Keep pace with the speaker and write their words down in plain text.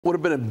Would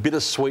have been a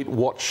bittersweet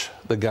watch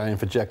the game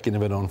for Jack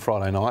Ginnivan on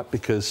Friday night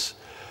because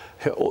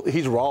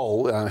his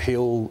role,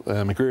 Hill,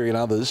 McCreery and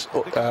others,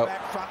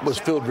 was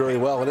filled very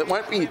well.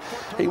 And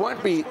he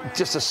won't be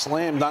just a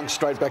slam dunk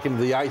straight back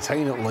into the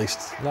 18 at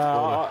least. No,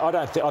 I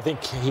don't. I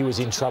think he was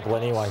in trouble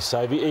anyway.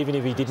 So even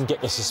if he didn't get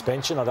the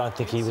suspension, I don't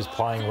think he was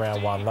playing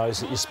round one.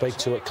 Those that you speak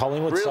to at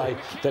Collingwood say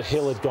that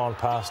Hill had gone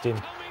past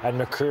him, and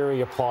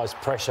McCreery applies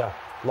pressure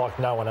like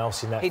no one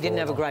else in that. He didn't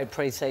have a great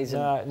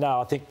pre-season.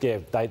 No, I think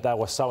they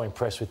were so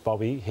impressed with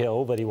Bobby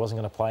Hill that he wasn't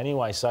going to play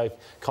anyway. So if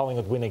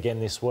Collingwood win again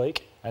this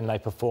week and they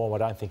perform, I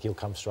don't think he'll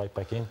come straight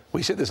back in.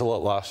 We said this a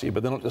lot last year,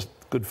 but they're not just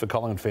good for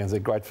Collingwood fans, they're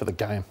great for the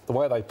game. The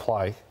way they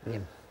play,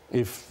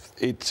 if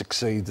it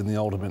succeeds in the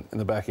ultimate in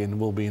the back end,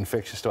 will be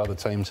infectious to other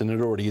teams, and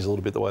it already is a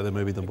little bit the way they're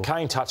moving the ball.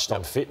 Kane touched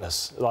on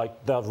fitness,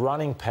 like the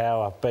running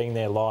power, being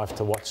there live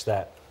to watch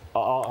that.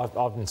 I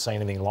haven't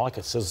seen anything like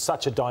it. So it was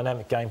such a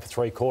dynamic game for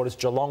 3 quarters.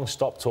 Geelong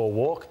stopped to a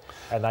walk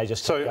and they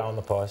just kept going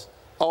the pies.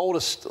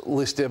 Oldest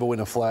list ever win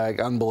a flag,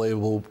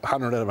 unbelievable,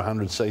 100 out of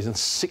 100 season,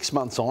 6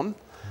 months on.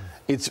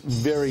 It's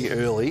very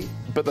early,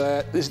 but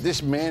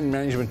this man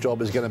management job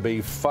is going to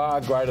be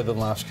far greater than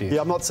last year.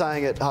 Yeah, I'm not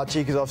saying it, Hutchie,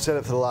 because I've said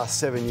it for the last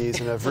 7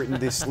 years and I've written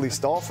this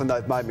list off and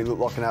they've made me look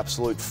like an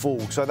absolute fool.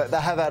 So they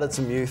have added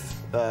some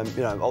youth.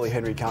 You know, Ollie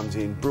Henry comes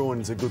in.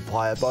 Bruin's a good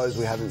player. Beau's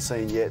we haven't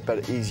seen yet,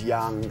 but he's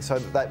young. So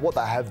what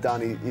they have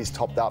done is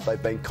topped up.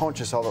 They've been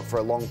conscious of it for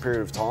a long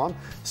period of time.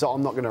 So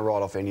I'm not going to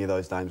write off any of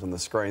those names on the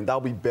screen.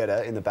 They'll be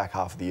better in the back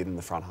half of the year than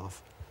the front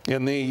half.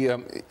 And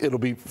it'll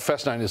be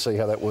fascinating to see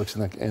how that works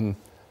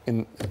in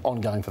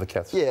ongoing for the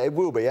Cats. Yeah, it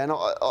will be. And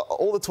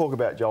all the talk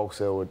about Joel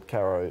Selwood,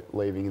 Caro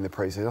leaving in the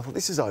pre-season, I thought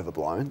this is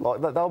overblown.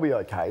 Like they'll be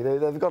okay.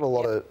 They've got a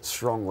lot of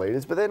strong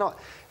leaders, but they're not.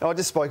 I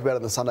just spoke about it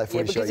in the Sunday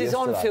Footy Show yesterday. Because his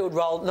on-field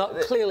role,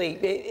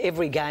 clearly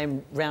every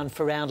game round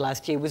for round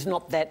last year was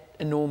not that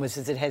enormous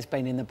as it has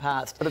been in the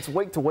past. But it's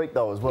week to week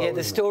though as well. Yeah,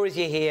 the stories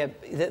you hear,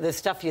 the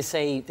stuff you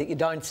see that you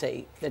don't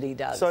see that he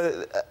does.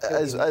 So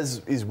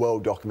as is well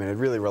documented,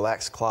 really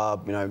relaxed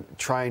club. You know,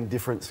 train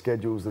different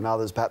schedules than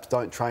others. Perhaps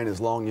don't train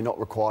as long. You're not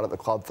required at the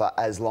club for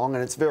as long,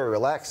 and it's very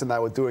relaxed. And they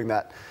were doing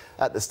that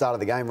at the start of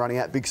the game, running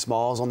out, big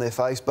smiles on their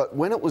face. But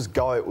when it was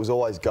go, it was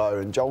always go.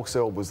 And Joel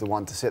Selwood was the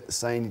one to set the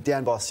scene.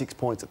 Down by 6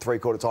 points at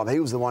 3/4 time. He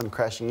was the one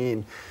crashing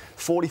in.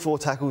 44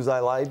 tackles they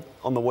laid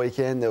on the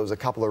weekend. There was a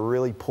couple of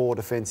really poor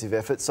defensive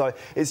efforts. So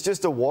it's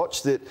just a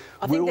watch that...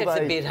 I think that's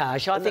a bit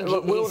harsh. I think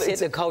he's set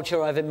the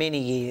culture over many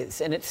years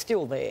and it's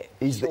still there.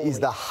 Is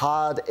the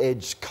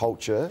hard-edged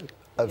culture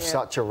of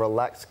such a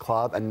relaxed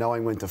club and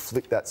knowing when to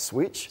flick that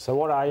switch. So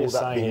what are you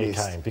saying here,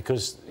 Kane?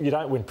 Because you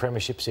don't win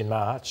premierships in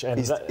March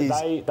and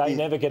they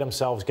never get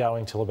themselves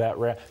going till about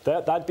round...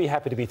 They'd be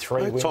happy to be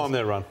 3 wins. Time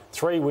their run.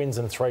 3 wins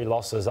and 3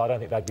 losses. I don't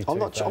think they'd be too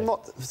bad. I'm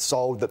not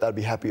sold that they'd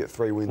be happy at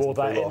 3 wins and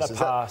 3 losses. In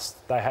the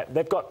past,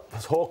 they've got...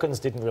 Hawkins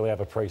didn't really have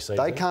a pre-season.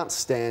 They can't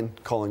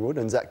stand Collingwood,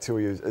 and Zach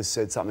Tui has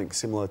said something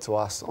similar to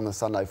us on the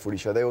Sunday Footy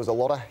Show. There was a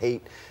lot of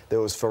heat.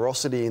 There was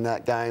ferocity in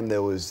that game.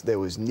 There was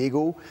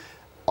niggle.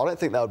 I don't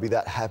think they would be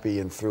that happy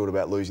and thrilled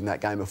about losing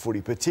that game of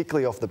footy,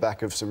 particularly off the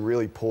back of some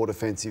really poor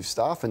defensive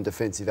stuff and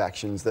defensive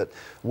actions that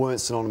weren't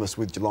synonymous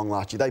with Geelong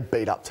last year. They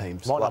beat up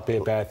teams. Might not be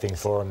a bad thing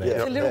for them there.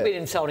 It's a little bit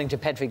insulting to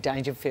Patrick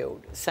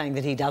Dangerfield, saying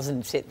that he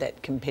doesn't set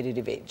that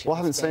competitive edge. Well, I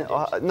haven't seen...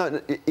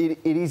 no, it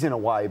is in a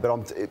way,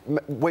 but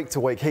week to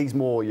week, he's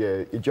more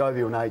your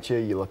jovial nature,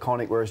 your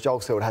laconic, whereas Joel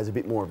Selwood has a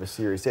bit more of a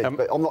serious edge.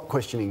 But I'm not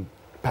questioning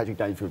Patrick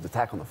Dangerfield's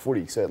attack on the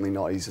footy, certainly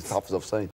not. He's as tough as I've seen.